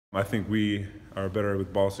I think we are better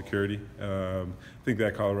with ball security. I think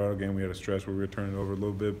that Colorado game we had a stretch where we were turning it over a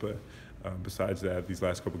little bit, but besides that, these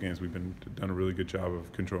last couple games we've done a really good job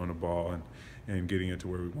of controlling the ball and getting it to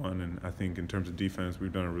where we want. And I think in terms of defense,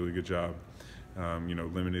 we've done a really good job.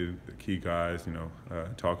 Limited the key guys,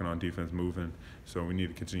 talking on defense, moving. So we need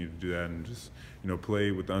to continue to do that and just,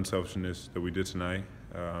 play with the unselfishness that we did tonight.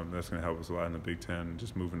 That's going to help us a lot in the Big Ten, and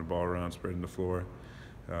just moving the ball around, spreading the floor.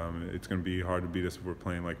 It's going to be hard to beat us if we're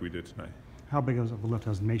playing like we did tonight. How big of a lift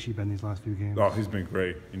has Maishe been these last few games? Oh, he's been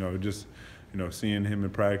great. Seeing him in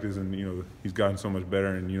practice, and he's gotten so much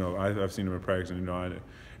better. And I've seen him in practice, and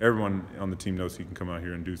everyone on the team knows he can come out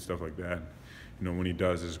here and do stuff like that. When he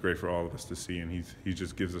does, it's great for all of us to see, and he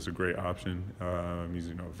just gives us a great option. He's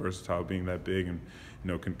versatile, being that big, and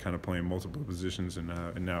can kind of play in multiple positions, and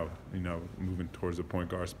now moving towards the point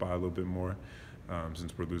guard spot a little bit more,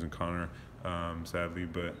 since we're losing Connor, sadly.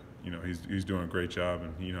 But he's doing a great job,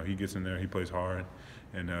 and he gets in there, he plays hard,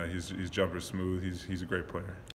 and his jumper's smooth. He's a great player.